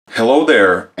Hello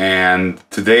there, and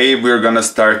today we're gonna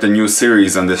start a new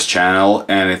series on this channel,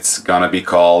 and it's gonna be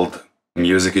called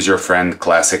Music is Your Friend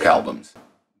Classic Albums.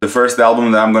 The first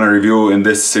album that I'm gonna review in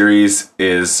this series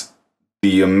is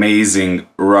the amazing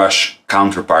Rush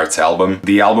Counterparts album.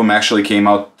 The album actually came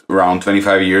out around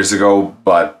 25 years ago,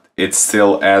 but it's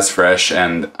still as fresh,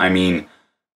 and I mean,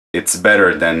 it's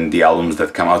better than the albums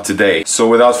that come out today. So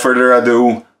without further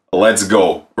ado, let's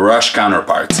go! Rush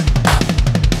Counterparts.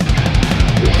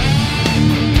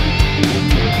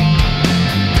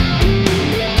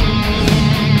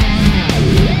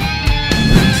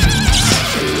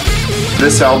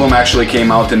 This album actually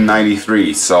came out in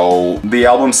 '93, so the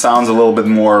album sounds a little bit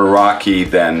more rocky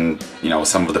than,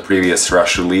 some of the previous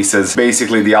Rush releases.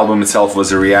 Basically, the album itself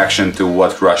was a reaction to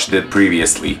what Rush did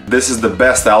previously. This is the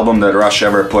best album that Rush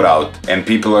ever put out, and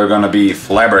people are gonna be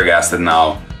flabbergasted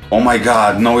now. Oh my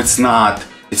god, no it's not!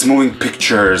 It's Moving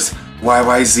Pictures,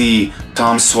 YYZ,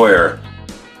 Tom Sawyer.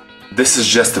 This is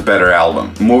just a better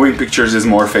album. Moving Pictures is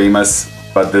more famous,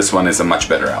 but this one is a much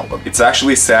better album. It's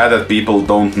actually sad that people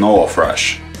don't know of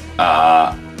Rush.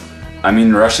 I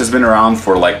mean, Rush has been around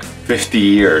for like 50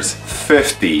 years.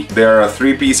 50! They're a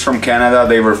three-piece from Canada.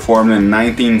 They were formed in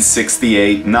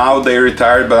 1968. Now they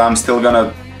retired, but I'm still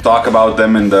gonna talk about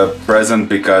them in the present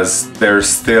because they're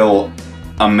still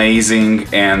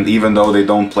amazing, and even though they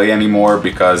don't play anymore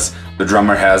because the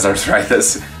drummer has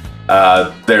arthritis,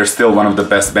 they're still one of the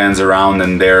best bands around,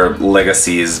 and their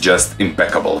legacy is just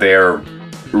impeccable. They're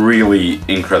really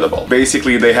incredible.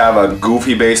 Basically, they have a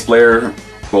goofy bass player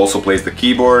who also plays the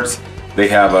keyboards, they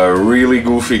have a really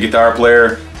goofy guitar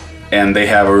player, and they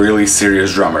have a really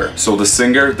serious drummer. So the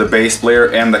singer, the bass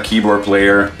player, and the keyboard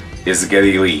player is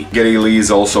Geddy Lee. Geddy Lee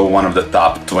is also one of the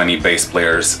top 20 bass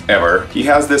players ever. He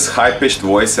has this high-pitched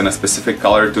voice and a specific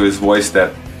color to his voice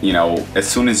that, as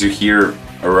soon as you hear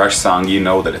a Rush song, you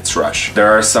know that it's Rush.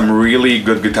 There are some really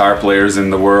good guitar players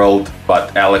in the world,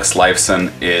 but Alex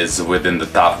Lifeson is within the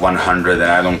top 100, and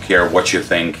I don't care what you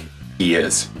think, he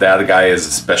is. That guy is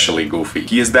especially goofy.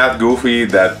 He is that goofy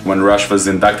that when Rush was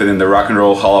inducted in the Rock and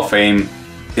Roll Hall of Fame,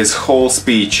 his whole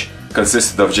speech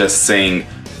consisted of just saying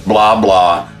blah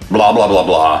blah, blah blah blah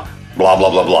blah, blah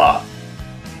blah blah blah.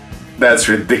 That's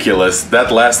ridiculous.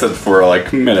 That lasted for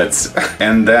like minutes.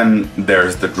 And then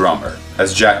there's the drummer.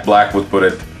 As Jack Black would put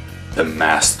it, the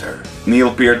master.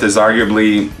 Neil Peart is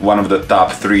arguably one of the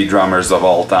top 3 drummers of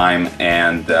all time,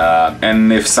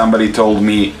 and if somebody told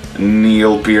me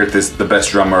Neil Peart is the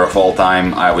best drummer of all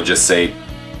time, I would just say,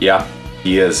 yeah,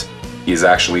 he is. He's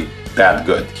actually that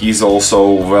good. He's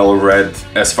also well-read,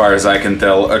 as far as I can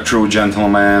tell, a true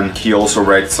gentleman. He also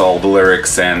writes all the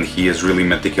lyrics, and he is really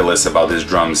meticulous about his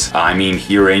drums. I mean,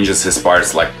 he arranges his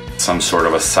parts like some sort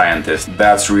of a scientist.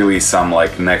 That's really some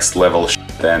like next level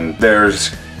shit. And there's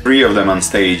 3 of them on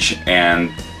stage, and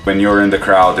when you're in the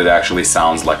crowd it actually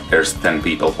sounds like there's 10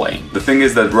 people playing. The thing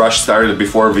is that Rush started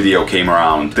before video came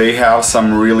around. They have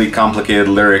some really complicated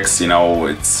lyrics,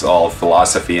 it's all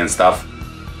philosophy and stuff,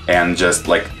 and just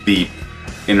like deep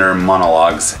inner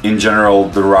monologues. In general,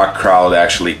 the rock crowd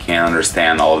actually can't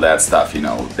understand all of that stuff,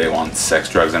 they want sex,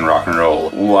 drugs, and rock and roll.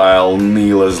 While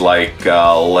Neil is like,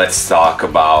 let's talk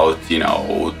about,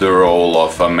 the role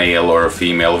of a male or a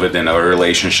female within a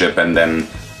relationship, and then,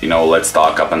 let's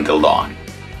talk up until dawn.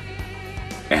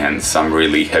 And some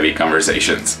really heavy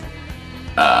conversations.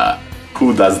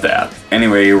 Who does that?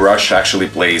 Anyway, Rush actually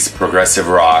plays progressive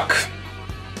rock.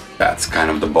 That's kind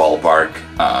of the ballpark.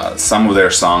 Some of their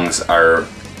songs are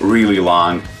really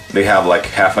long. They have like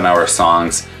half-an-hour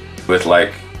songs with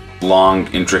like long,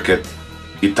 intricate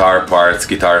guitar parts,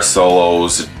 guitar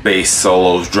solos, bass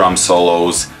solos, drum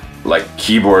solos, like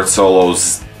keyboard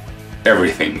solos,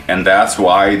 everything. And that's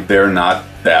why they're not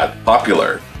that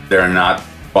popular. They're not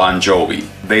Bon Jovi.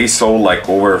 They sold like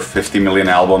over 50 million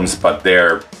albums, but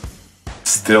they're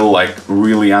still like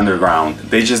really underground.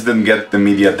 They just didn't get the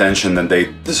media attention that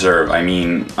they deserve. I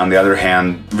mean, on the other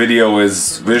hand, video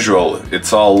is visual.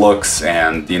 It's all looks,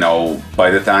 and by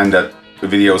the time that the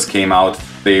videos came out,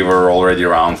 they were already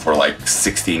around for like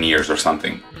 16 years or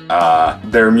something.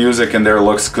 Their music and their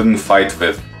looks couldn't fight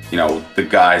with, the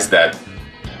guys that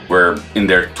were in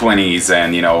their 20s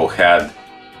and, had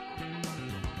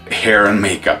hair and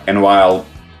makeup. And while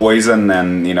Poison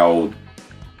and,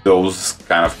 those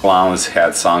kind of clowns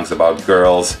had songs about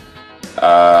girls,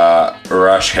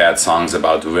 Rush had songs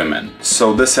about women.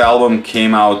 So this album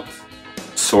came out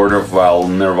sort of while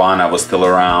Nirvana was still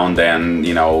around, and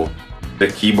the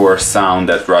keyboard sound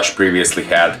that Rush previously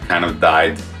had kind of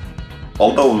died.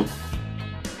 Although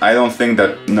I don't think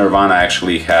that Nirvana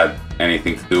actually had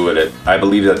anything to do with it. I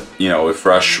believe that, you know, if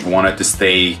Rush wanted to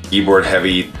stay keyboard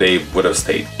heavy, they would have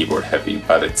stayed keyboard heavy,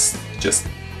 but it's just,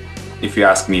 if you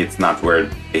ask me, it's not where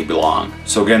they belong.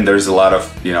 So again, there's a lot of,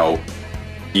 you know,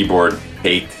 keyboard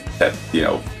hate that, you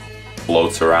know,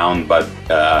 floats around, but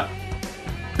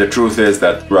the truth is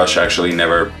that Rush actually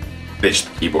never pitched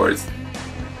keyboards.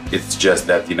 It's just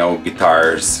that, you know,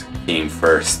 guitars came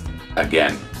first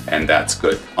again, and that's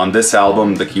good. On this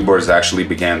album, the keyboards actually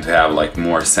began to have like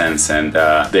more sense, and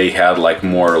they had like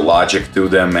more logic to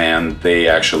them, and they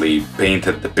actually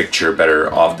painted the picture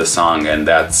better of the song, and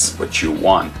that's what you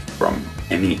want from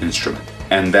any instrument.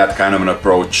 And that kind of an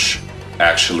approach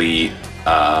actually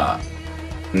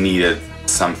needed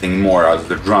something more out of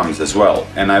the drums as well.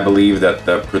 And I believe that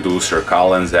the producer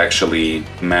Collins actually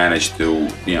managed to,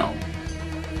 you know,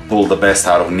 pull the best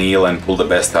out of Neil and pull the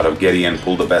best out of Geddy and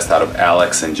pull the best out of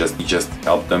Alex, and just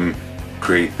help them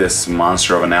create this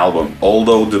monster of an album.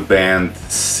 Although the band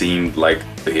seemed like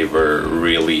they were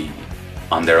really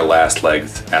on their last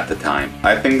legs at the time.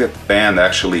 I think that the band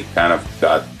actually kind of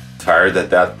got tired at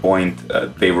that point.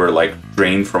 They were like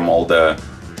drained from all the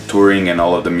touring and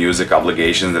all of the music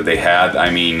obligations that they had. I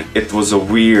mean, it was a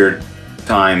weird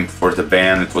time for the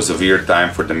band, it was a weird time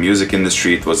for the music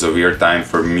industry, it was a weird time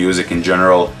for music in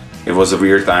general. It was a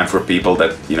weird time for people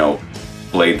that, you know,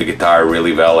 played the guitar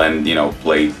really well and, you know,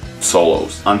 played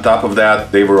solos. On top of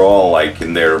that, they were all like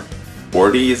in their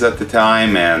 40s at the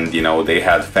time, and, you know, they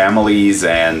had families,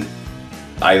 and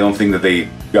I don't think that they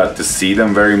got to see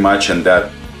them very much, and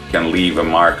that can leave a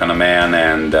mark on a man,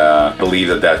 and I believe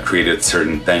that that created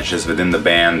certain tensions within the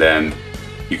band, and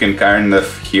you can kind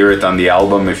of hear it on the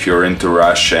album if you're into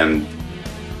Rush and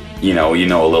you know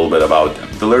a little bit about them.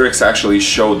 The lyrics actually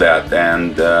show that,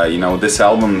 and you know, this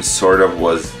album sort of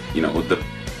was, you know, the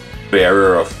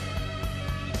bearer of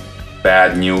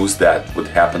bad news that would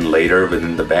happen later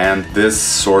within the band. This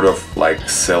sort of like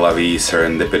c'est la vie,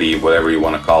 serendipity, whatever you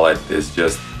want to call it, is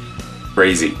just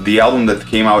crazy. The album that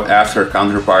came out after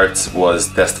Counterparts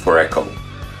was Test for Echo,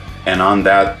 and on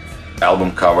that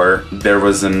album cover there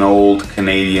was an old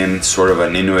Canadian sort of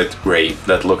an Inuit grave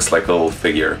that looks like a little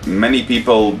figure. Many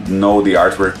people know the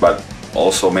artwork, but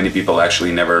also many people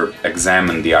actually never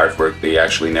examined the artwork. They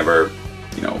actually never,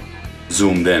 you know,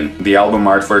 zoomed in. The album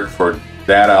artwork for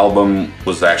that album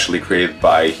was actually created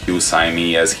by Hugh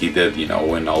Simey, as he did, you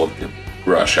know, in all of the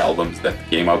Rush albums that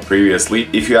came out previously.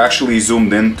 If you actually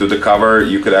zoomed into the cover,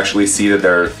 you could actually see that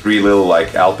there are three little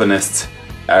like alpinists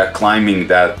climbing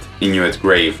that Inuit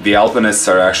grave. The alpinists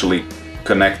are actually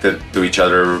connected to each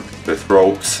other with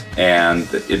ropes, and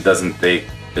it doesn't take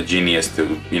a genius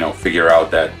to, you know, figure out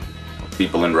that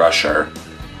people in Rush are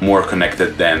more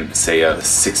connected than, say, a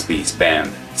six-piece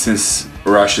band. Since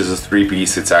Rush is a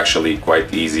three-piece, it's actually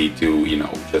quite easy to, you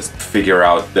know, just figure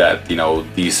out that, you know,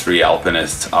 these three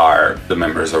alpinists are the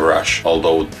members of Rush,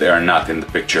 although they are not in the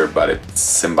picture, but it's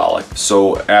symbolic.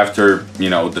 So after, you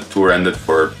know, the tour ended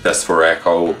for Test for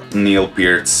Echo, Neil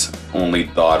Peart's only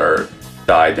daughter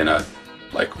died in a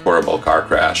like horrible car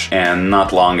crash, and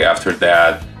not long after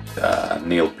that,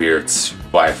 Neil Peart's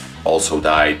wife also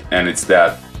died, and it's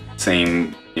that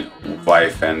same, you know,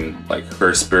 wife and like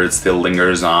her spirit still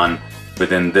lingers on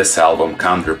within this album,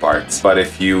 Counterparts. But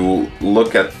if you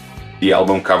look at the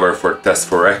album cover for Test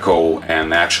for Echo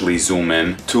and actually zoom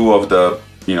in, two of the,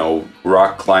 you know,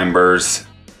 rock climbers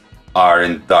are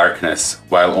in darkness,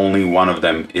 while only one of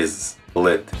them is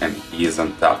lit and he is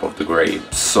on top of the grave.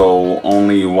 So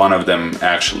only one of them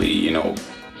actually, you know,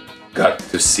 got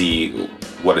to see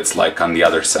what it's like on the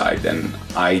other side, and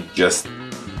I just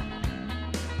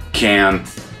can't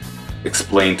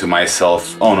explain to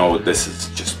myself, oh no, this is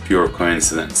just pure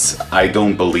coincidence. I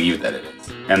don't believe that it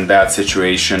is. And that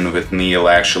situation with Neil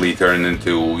actually turned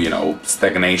into, you know,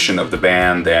 stagnation of the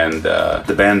band, and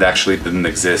the band actually didn't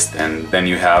exist. And then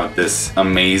you have this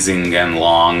amazing and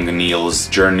long Neil's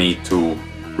journey to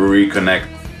reconnect,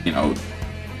 you know,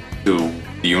 to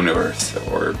the universe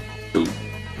or to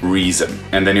reason.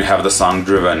 And then you have the song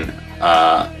Driven.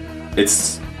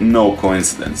 It's no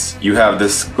coincidence. You have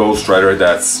this ghostwriter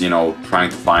that's, you know, trying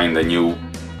to find a new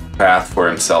path for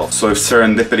himself. So if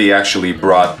serendipity actually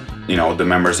brought, you know, the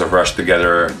members of Rush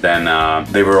together, then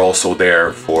they were also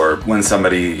there for when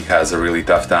somebody has a really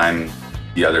tough time,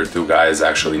 the other two guys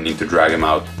actually need to drag him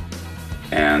out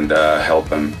and help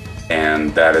him.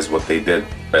 And that is what they did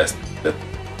best that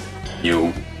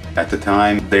knew at the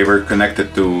time. They were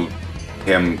connected to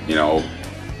him, you know,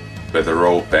 with a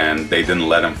rope, and they didn't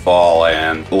let him fall,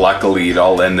 and luckily it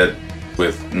all ended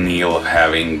with Neil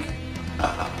having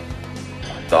a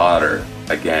daughter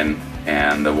again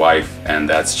and a wife, and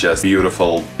that's just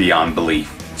beautiful beyond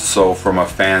belief. So from a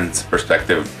fan's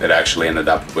perspective, it actually ended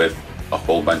up with a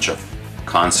whole bunch of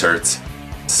concerts,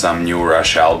 some new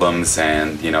Rush albums,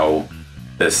 and you know,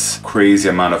 this crazy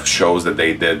amount of shows that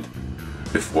they did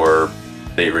before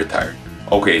they retired.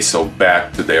 Okay, so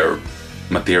back to their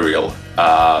material.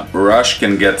 Rush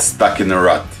can get stuck in a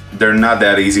rut. They're not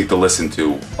that easy to listen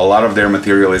to. A lot of their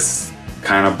material is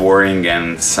kind of boring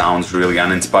and sounds really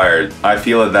uninspired. I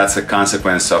feel that that's a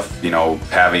consequence of, you know,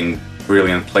 having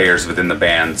brilliant players within the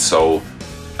band, so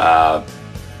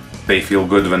they feel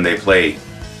good when they play,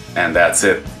 and that's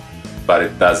it. But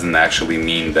it doesn't actually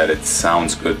mean that it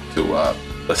sounds good to a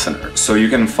listener. So you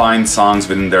can find songs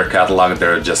within their catalog that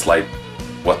are just like,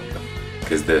 what the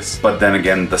f is this? But then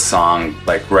again, the song,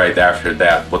 like right after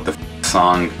that, what the f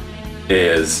song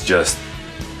is just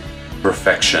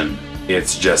perfection.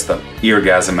 It's just an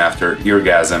eargasm after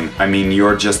eargasm. I mean,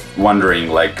 you're just wondering,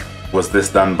 like, was this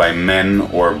done by men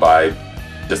or by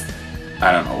just,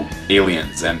 I don't know,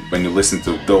 aliens? And when you listen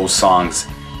to those songs,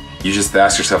 you just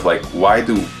ask yourself, like, why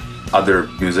do other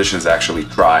musicians actually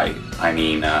try? I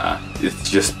mean, it's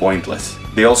just pointless.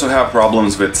 They also have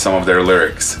problems with some of their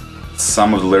lyrics.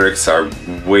 Some of the lyrics are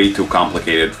way too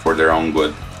complicated for their own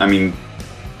good. I mean,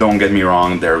 don't get me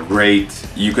wrong, they're great.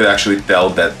 You could actually tell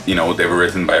that, you know, they were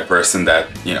written by a person that,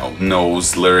 you know,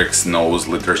 knows lyrics, knows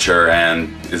literature, and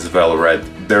is well read.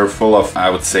 They're full of, I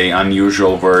would say,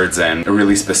 unusual words and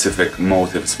really specific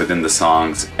motives within the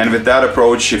songs. And with that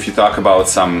approach, if you talk about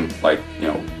some, like, you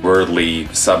know, worldly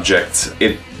subjects,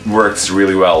 it works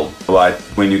really well. But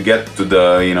when you get to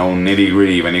the, you know,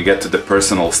 nitty-gritty, when you get to the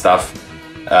personal stuff,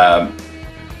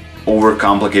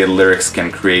 overcomplicated lyrics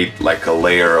can create like a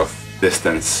layer of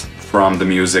distance from the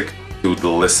music to the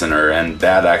listener, and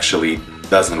that actually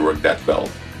doesn't work that well.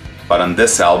 But on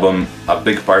this album, a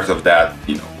big part of that,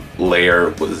 you know, layer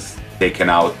was taken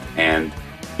out, and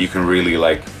you can really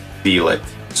like feel it.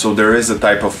 So there is a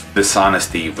type of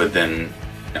dishonesty within,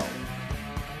 you know,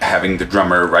 having the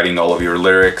drummer writing all of your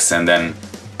lyrics and then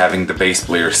having the bass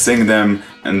player sing them,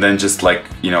 and then just like,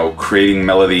 you know, creating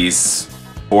melodies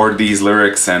for these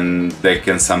lyrics, and they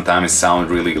can sometimes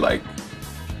sound really like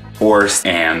forced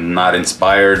and not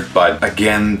inspired. But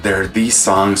again, there are these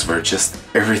songs where just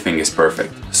everything is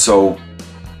perfect. So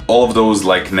all of those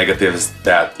like negatives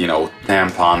that, you know,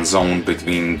 tampon zone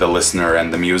between the listener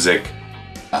and the music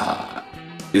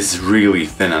is really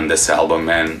thin on this album,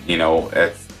 and you know,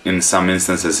 in some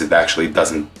instances it actually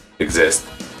doesn't exist,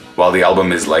 while the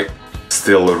album is like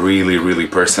still really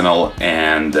personal,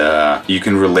 and you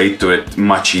can relate to it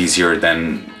much easier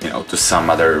than, you know, to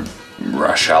some other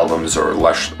Rush albums or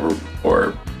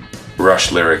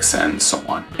Rush lyrics and so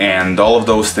on. And all of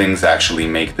those things actually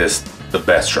make this the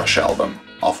best Rush album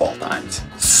of all times.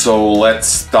 So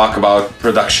let's talk about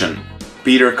production.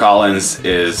 Peter Collins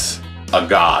is a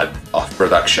god of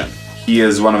production. He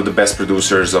is one of the best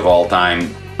producers of all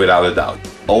time, without a doubt.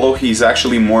 Although he's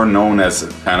actually more known as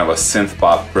kind of a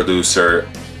synth-pop producer,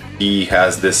 he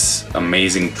has this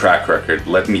amazing track record.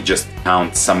 Let me just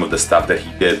count some of the stuff that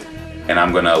he did, and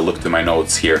I'm gonna look to my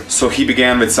notes here. So he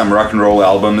began with some rock and roll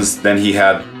albums, then he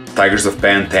had Tigers of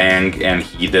Pantang, and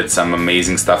he did some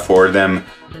amazing stuff for them,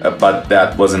 but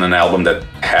that wasn't an album that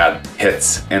had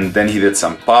hits. And then he did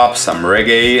some pop, some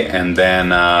reggae, and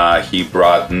then he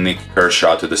brought Nick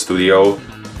Kershaw to the studio.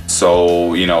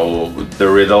 So, you know, the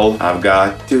riddle, I've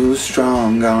got 2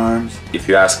 strong arms. If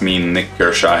you ask me, Nick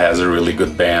Kershaw has a really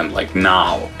good band like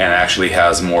now, and actually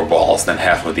has more balls than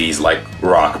half of these like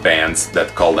rock bands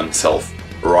that call themselves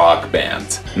rock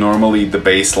bands. Normally the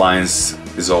bass lines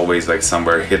is always like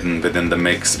somewhere hidden within the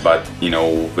mix, but you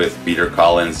know, with Peter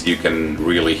Collins you can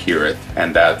really hear it,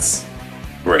 and that's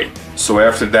great. So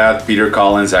after that, Peter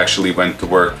Collins actually went to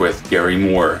work with Gary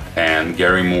Moore, and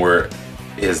Gary Moore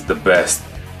is the best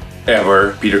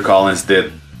ever. Peter Collins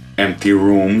did Empty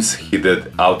Rooms, he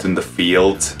did Out in the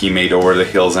Fields, he made Over the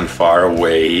Hills and Far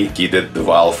Away, he did The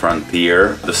Wild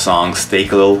Frontier, the songs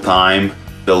Take a Little Time,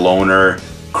 The Loner,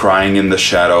 Crying in the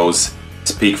Shadows,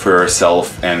 Speak for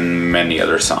Yourself, and many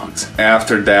other songs.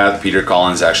 After that, Peter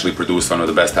Collins actually produced one of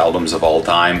the best albums of all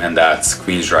time, and that's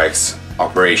Queensryche's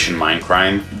Operation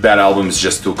Mindcrime. That album is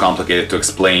just too complicated to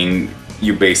explain.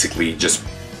 You basically just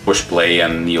push play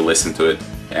and you listen to it,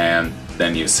 and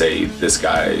then you say, these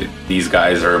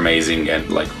guys are amazing, and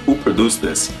like, who produced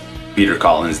this? Peter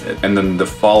Collins did. And then the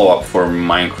follow-up for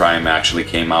Mindcrime actually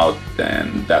came out,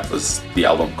 and that was the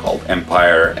album called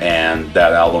Empire, and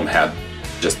that album had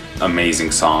just amazing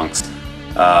songs.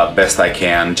 Best I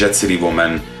Can, Jet City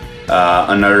Woman,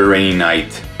 Another Rainy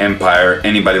Night, Empire,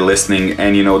 Anybody Listening,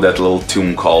 and you know that little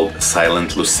tune called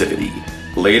Silent Lucidity.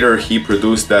 Later he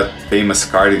produced that famous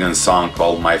Cardigan song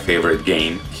called My Favorite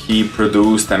Game. He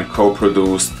produced and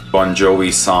co-produced Bon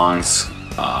Jovi songs,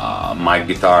 My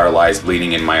Guitar Lies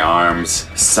Bleeding in My Arms,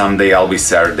 Someday I'll Be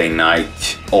Saturday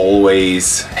Night,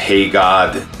 Always, Hey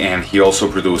God, and he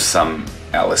also produced some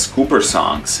Alice Cooper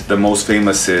songs. The most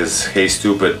famous is Hey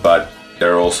Stupid, but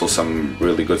there are also some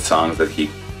really good songs that he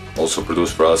also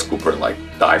produced for Alice Cooper, like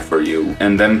Die For You.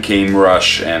 And then came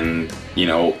Rush, and you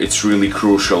know, it's really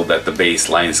crucial that the bass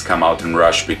lines come out in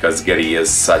Rush because Geddy is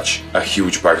such a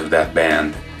huge part of that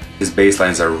band. His bass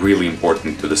lines are really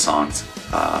important to the songs.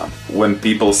 When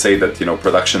people say that, you know,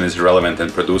 production is irrelevant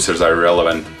and producers are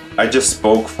irrelevant, I just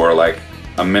spoke for like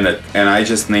a minute and I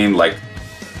just named like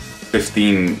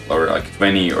 15 or like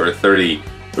 20 or 30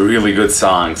 really good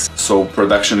songs. So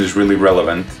production is really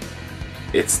relevant.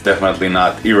 It's definitely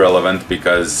not irrelevant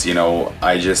because, you know,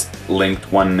 I just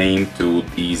linked one name to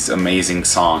these amazing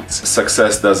songs.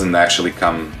 Success doesn't actually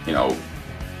come, you know,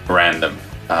 random.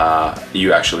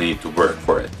 You actually need to work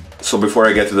for it. So before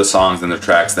I get to the songs and the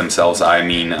tracks themselves, I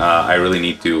mean, I really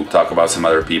need to talk about some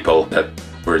other people that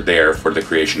were there for the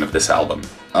creation of this album.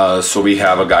 So we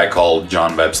have a guy called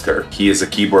John Webster. He is a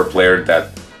keyboard player that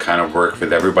kind of worked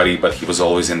with everybody, but he was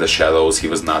always in the shadows. He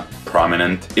was not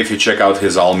prominent. If you check out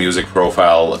his AllMusic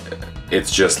profile,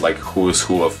 it's just like who's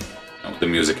who of, you know, the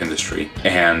music industry.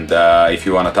 And if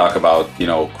you want to talk about, you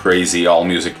know, crazy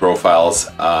AllMusic profiles,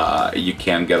 you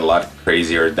can't get a lot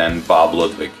crazier than Bob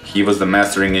Ludwig. He was the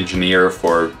mastering engineer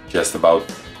for just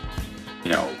about,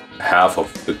 you know, half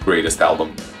of the greatest album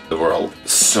in the world.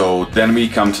 So then we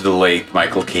come to the late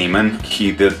Michael Kamen.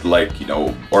 He did, like, you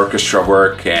know, orchestra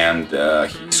work, and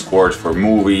he scored for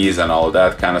movies and all of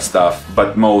that kind of stuff.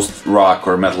 But most rock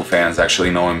or metal fans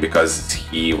actually know him because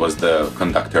he was the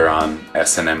conductor on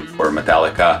S&M for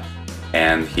Metallica,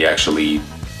 and he actually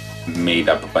made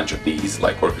up a bunch of these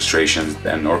like orchestrations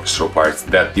and orchestral parts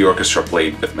that the orchestra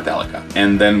played with Metallica.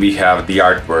 And then we have the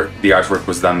artwork. The artwork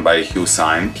was done by Hugh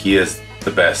Syme. He is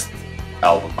the best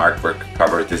album artwork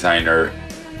cover designer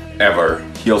ever.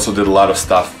 He also did a lot of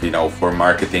stuff, you know, for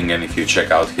marketing, and if you check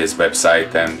out his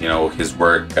website and, you know, his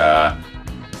work,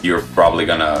 you're probably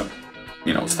gonna,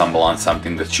 you know, stumble on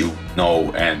something that you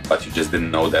know, but you just didn't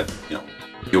know that, you know,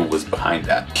 Hugh was behind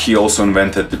that. He also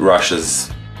invented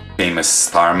Rush's famous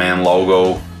Starman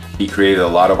logo. He created a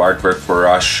lot of artwork for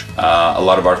Rush, a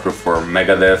lot of artwork for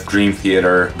Megadeth, Dream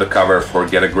Theater, the cover for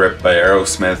Get a Grip by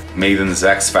Aerosmith, Maiden's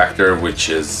X Factor, which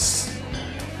is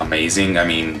amazing. I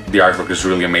mean, the artwork is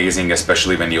really amazing,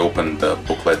 especially when you open the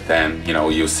booklet and, you know,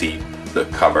 you see the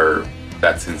cover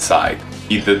that's inside.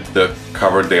 He did the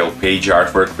Coverdale page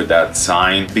artwork with that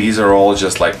sign. These are all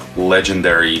just like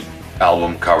legendary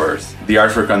album covers. The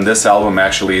artwork on this album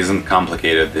actually isn't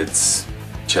complicated, it's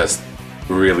just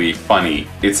really funny.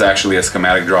 It's actually a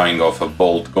schematic drawing of a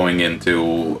bolt going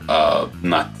into a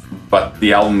nut, but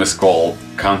the album is called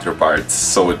Counterparts,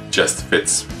 so it just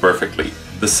fits perfectly.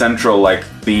 The central like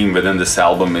theme within this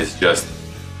album is just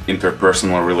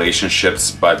interpersonal relationships,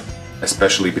 but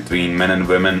especially between men and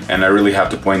women. And I really have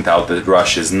to point out that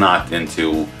Rush is not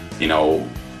into, you know,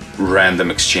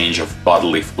 random exchange of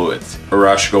bodily fluids.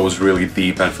 Rush goes really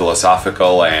deep and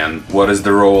philosophical, and what is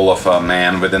the role of a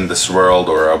man within this world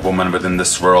or a woman within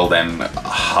this world, and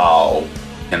how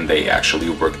can they actually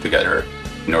work together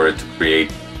in order to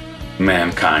create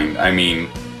mankind. I mean,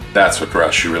 that's what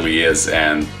Rush really is,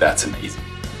 and that's amazing.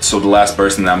 So the last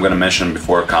person that I'm gonna mention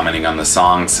before commenting on the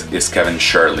songs is Kevin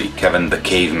Shirley, Kevin the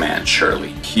Caveman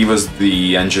Shirley. He was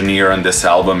the engineer on this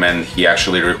album, and he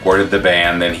actually recorded the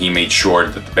band, and he made sure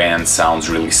that the band sounds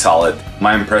really solid.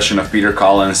 My impression of Peter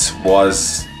Collins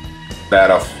was that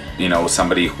of, you know,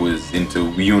 somebody who is into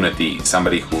unity,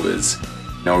 somebody who is,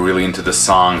 you know, really into the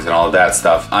songs and all of that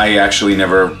stuff. I actually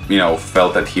never, you know,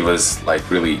 felt that he was like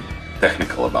really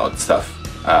technical about stuff,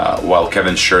 while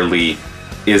Kevin Shirley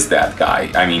is that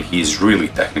guy. I mean, he's really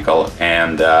technical,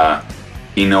 and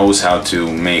he knows how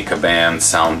to make a band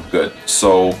sound good.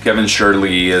 So Kevin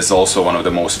Shirley is also one of the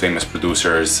most famous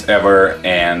producers ever,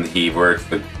 and he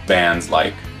worked with bands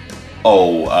like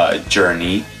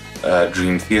Journey,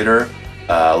 Dream Theater,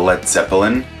 Led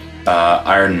Zeppelin,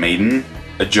 Iron Maiden,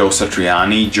 Joe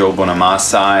Satriani, Joe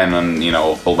Bonamassa, and then, you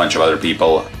know, a whole bunch of other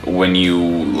people. When you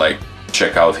like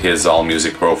check out his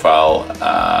AllMusic profile,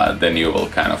 then you will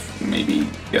kind of maybe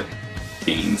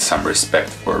gain some respect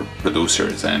for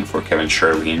producers and for Kevin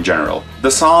Shirley in general. The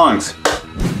songs.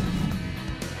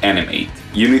 Animate.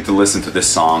 You need to listen to this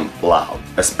song loud,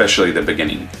 especially the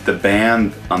beginning. The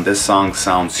band on this song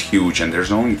sounds huge, and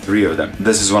there's only 3 of them.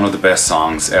 This is one of the best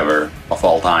songs ever of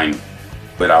all time,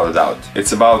 without a doubt.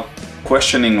 It's about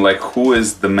questioning like who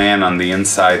is the man on the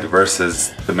inside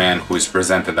versus the man who is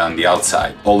presented on the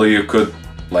outside. Although you could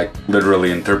like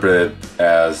literally interpret it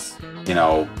as, you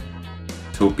know,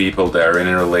 two people that are in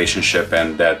a relationship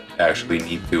and that actually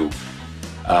need to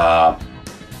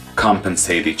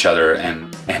compensate each other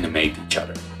and animate each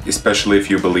other. Especially if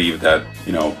you believe that,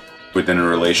 you know, within a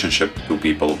relationship, two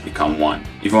people become one.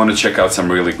 If you want to check out some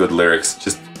really good lyrics,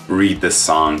 just read this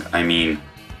song. I mean,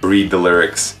 read the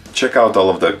lyrics. Check out all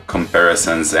of the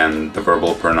comparisons and the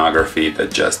verbal pornography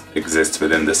that just exists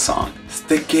within this song.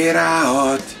 Stick it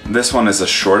out! This one is a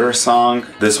shorter song.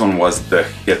 This one was the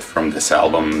hit from this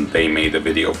album. They made a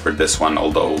video for this one,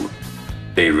 although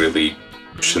they really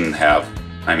shouldn't have.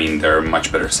 I mean, there are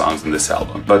much better songs in this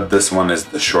album. But this one is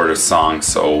the shortest song,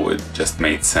 so it just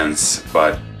made sense.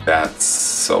 But that's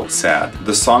so sad.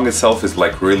 The song itself is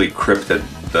like really cryptic.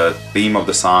 The theme of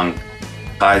the song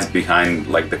hides behind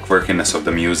like the quirkiness of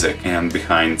the music and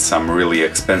behind some really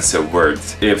expensive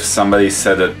words. If somebody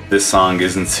said that this song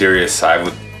isn't serious, I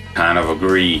would kind of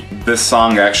agree. This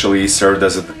song actually served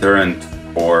as a deterrent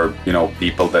for, you know,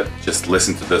 people that just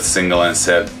listened to the single and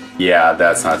said, yeah,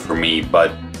 that's not for me.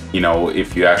 But you know,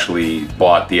 if you actually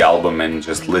bought the album and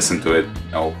just listened to it,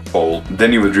 you know, whole,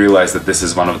 then you would realize that this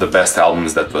is one of the best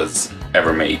albums that was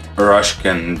ever made. Rush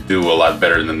can do a lot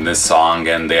better than this song,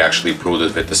 and they actually proved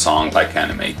it with the song like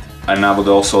Animate. And I would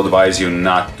also advise you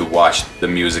not to watch the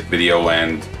music video,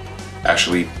 and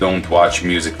actually don't watch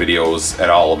music videos at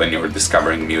all when you're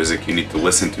discovering music. You need to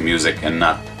listen to music and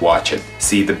not watch it.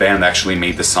 See, the band actually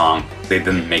made the song, they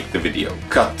didn't make the video.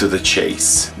 Cut to the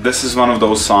chase. This is one of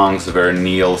those songs where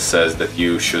Neil says that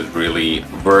you should really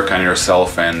work on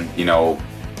yourself and, you know,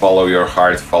 follow your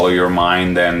heart, follow your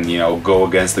mind, and, you know, go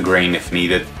against the grain if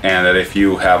needed. And that if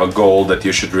you have a goal, that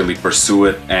you should really pursue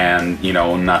it and, you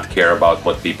know, not care about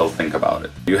what people think about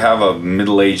it. You have a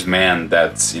middle-aged man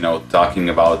that's, you know, talking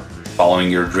about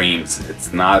following your dreams.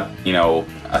 It's not, you know,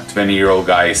 a 20-year-old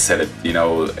guy said it, you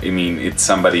know. I mean, it's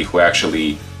somebody who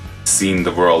actually seen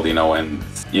the world, you know, and,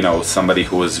 you know, somebody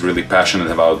who was really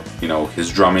passionate about, you know, his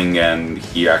drumming, and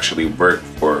he actually worked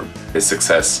for his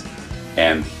success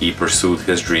and he pursued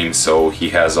his dreams, so he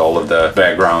has all of the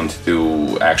background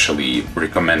to actually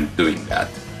recommend doing that.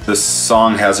 The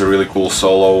song has a really cool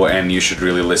solo, and you should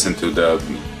really listen to the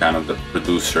kind of the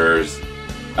producers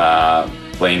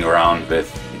playing around with,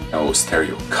 you know,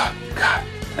 stereo cut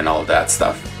and all that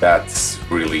stuff. That's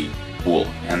really cool,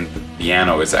 and the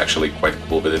piano is actually quite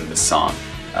cool within the song.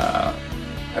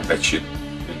 I bet you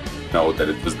didn't know that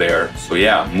it was there. So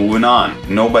yeah, moving on.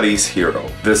 Nobody's Hero.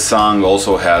 This song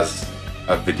also has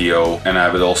a video, and I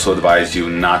would also advise you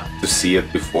not to see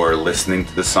it before listening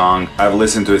to the song. I've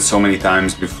listened to it so many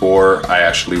times before I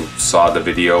actually saw the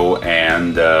video,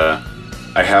 and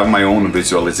I have my own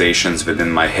visualizations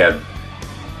within my head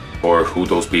for who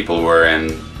those people were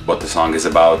and what the song is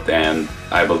about, and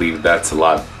I believe that's a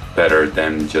lot better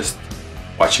than just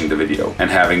watching the video and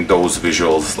having those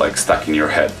visuals like stuck in your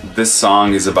head. This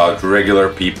song is about regular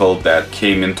people that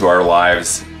came into our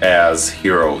lives as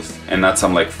heroes, and not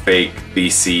some like fake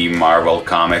DC Marvel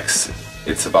comics.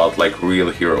 It's about like real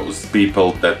heroes,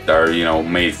 people that are, you know,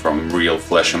 made from real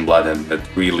flesh and blood and that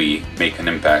really make an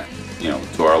impact, you know,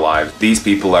 to our lives. These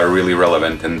people are really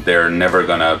relevant, and they're never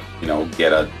gonna, you know,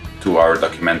 get a 2-hour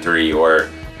documentary or,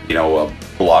 you know, a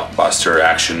blockbuster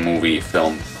action movie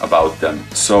film about them.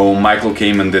 So Michael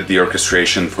came and did the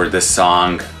orchestration for this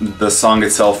song. The song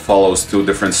itself follows two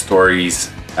different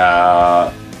stories.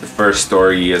 The first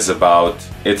story is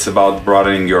about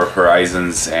broadening your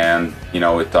horizons, and, you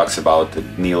know, it talks about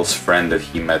Neil's friend that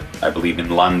he met, I believe, in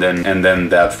London, and then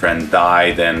that friend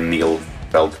died, and Neil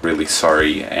felt really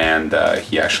sorry, and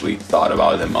he actually thought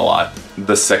about him a lot.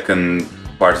 The second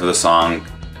part of the song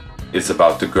is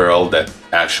about the girl that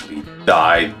actually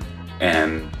died,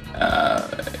 and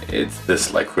it's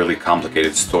this like really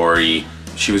complicated story.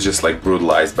 She was just like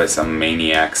brutalized by some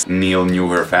maniacs. Neil knew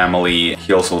her family.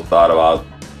 He also thought about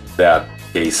that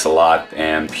case a lot,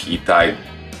 and he tied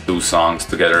two songs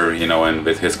together, you know, and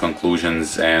with his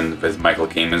conclusions and with Michael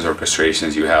Kamen's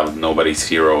orchestrations, you have Nobody's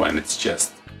Hero, and it's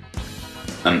just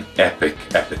an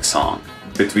epic song.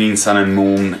 Between Sun and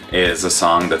Moon is a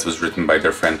song that was written by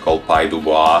their friend called Pi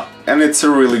Dubois, and it's a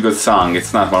really good song.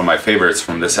 It's not one of my favorites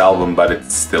from this album, but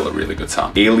it's still a really good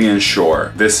song. Alien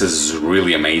Shore. This is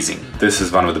really amazing. This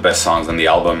is one of the best songs on the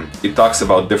album. It talks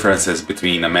about differences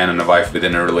between a man and a wife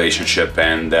within a relationship,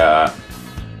 and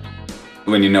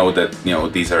when you know that, you know,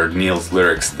 these are Neil's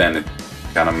lyrics, then it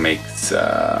kind of makes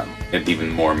it even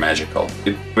more magical.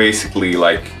 It basically,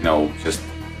 like, you know, just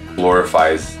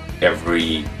glorifies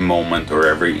every moment or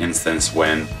every instance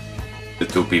when the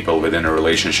two people within a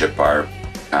relationship are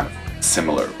kind of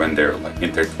similar, when they're like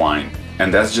intertwined.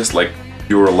 And that's just like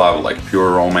pure love, like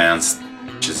pure romance.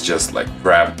 which is just like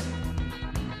wrapped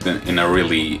in a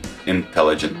really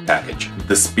intelligent package.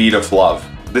 The Speed of Love.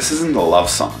 This isn't a love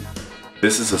song.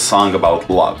 This is a song about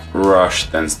love.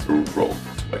 Rush tends to roll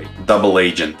this way. Double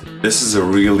Agent. This is a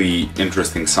really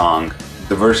interesting song.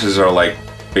 The verses are like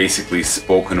basically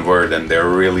spoken word, and they're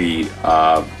really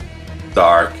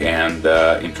dark and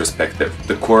introspective.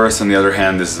 The chorus, on the other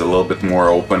hand, is a little bit more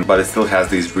open, but it still has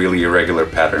these really irregular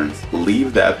patterns.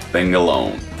 Leave That Thing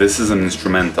Alone. This is an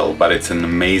instrumental, but it's an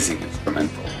amazing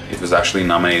instrumental. It was actually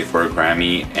nominated for a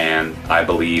Grammy, and I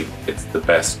believe it's the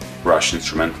best Rush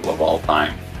instrumental of all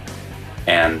time.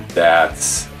 And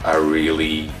that's a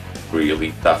really,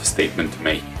 really tough statement to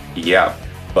make. Yeah,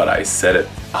 but I said it.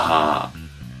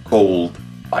 Cold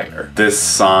Fire. This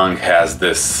song has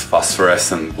this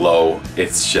phosphorescent glow.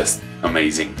 It's just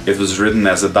amazing. It was written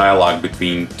as a dialogue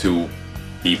between two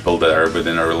people that are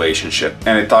within a relationship,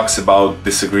 and it talks about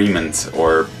disagreements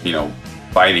or, you know,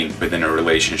 fighting within a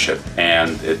relationship,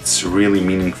 and it's really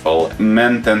meaningful.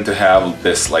 Men tend to have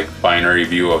this like binary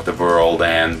view of the world,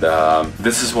 and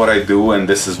this is what I do and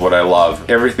this is what I love.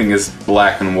 Everything is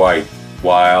black and white,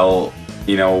 while,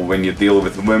 you know, when you deal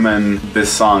with women, this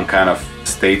song kind of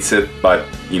states it, but,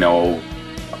 you know,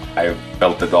 I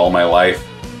felt it all my life.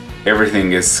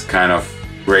 Everything is kind of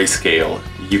grayscale.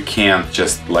 You can't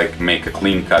just like make a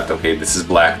clean cut, okay, this is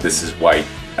black, this is white.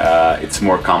 It's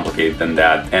more complicated than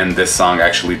that, and this song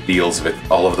actually deals with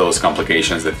all of those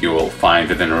complications that you will find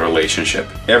within a relationship.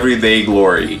 Everyday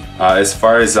Glory. As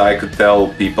far as I could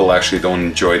tell, people actually don't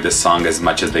enjoy this song as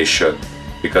much as they should,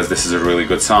 because this is a really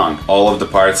good song. All of the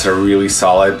parts are really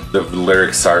solid, the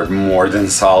lyrics are more than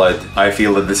solid. I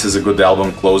feel that this is a good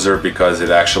album closer because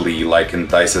it actually like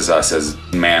entices us as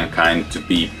mankind to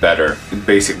be better. It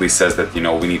basically says that, you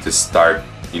know, we need to start,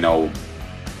 you know,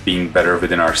 being better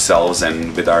within ourselves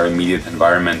and with our immediate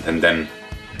environment, and then,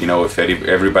 you know, if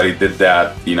everybody did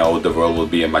that, you know, the world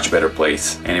would be a much better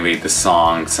place. Anyway, the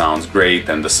song sounds great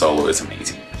and the solo is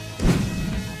amazing.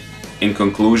 In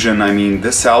conclusion, I mean,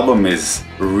 this album is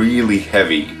really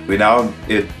heavy without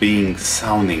it being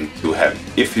sounding too heavy.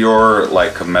 If you're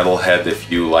like a metalhead,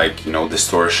 if you like, you know,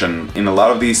 distortion, in a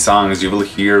lot of these songs you will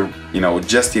hear, you know,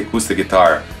 just the acoustic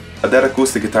guitar. But that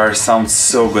acoustic guitar sounds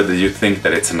so good that you think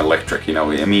that it's an electric, you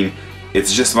know. I mean,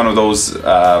 it's just one of those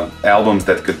albums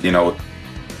that could, you know,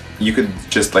 you could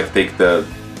just like take the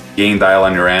gain dial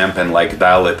on your amp and like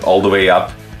dial it all the way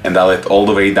up and dial it all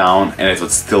the way down, and it would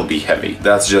still be heavy.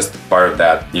 That's just part of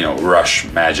that, you know, Rush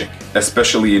magic.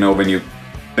 Especially, you know, when you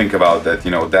think about that, you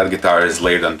know, that guitar is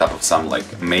layered on top of some like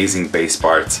amazing bass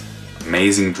parts,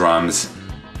 amazing drums.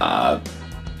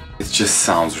 It just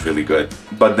sounds really good.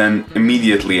 But then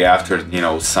immediately after, you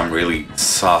know, some really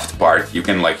soft part, you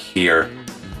can like hear,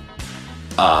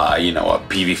 you know, a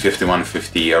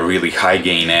PV5150, a really high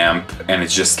gain amp, and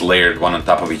it's just layered one on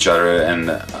top of each other,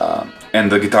 and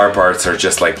the guitar parts are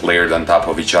just like layered on top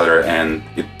of each other, and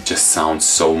it just sounds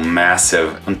so massive.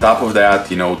 On top of that,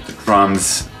 you know, the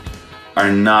drums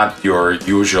are not your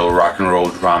usual rock and roll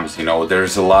drums, you know,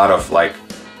 there's a lot of like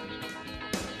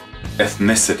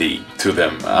ethnicity to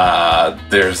them.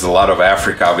 There's a lot of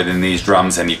Africa within these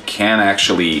drums, and you can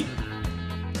actually,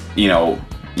 you know,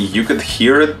 you could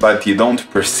hear it, but you don't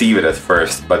perceive it at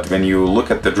first. But when you look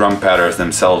at the drum patterns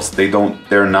themselves,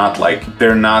 they're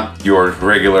not your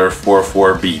regular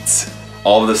 4/4 beats.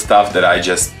 All of the stuff that I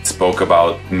just spoke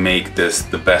about make this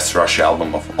the best Rush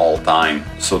album of all time.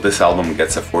 So this album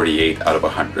gets a 48 out of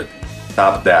 100.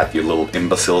 Top that, you little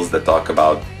imbeciles that talk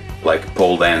about like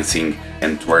pole dancing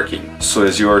and twerking. So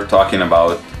as you're talking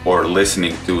about or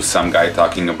listening to some guy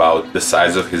talking about the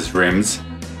size of his rims,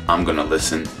 I'm gonna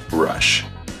listen Rush.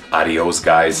 Adios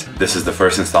guys, this is the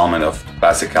first installment of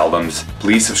Classic Albums.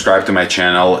 Please subscribe to my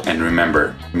channel, and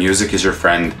remember, music is your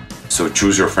friend, so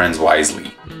choose your friends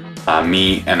wisely.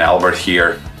 Me and Albert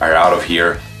here are out of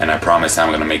here, and I promise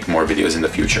I'm gonna make more videos in the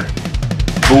future.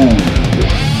 Boom!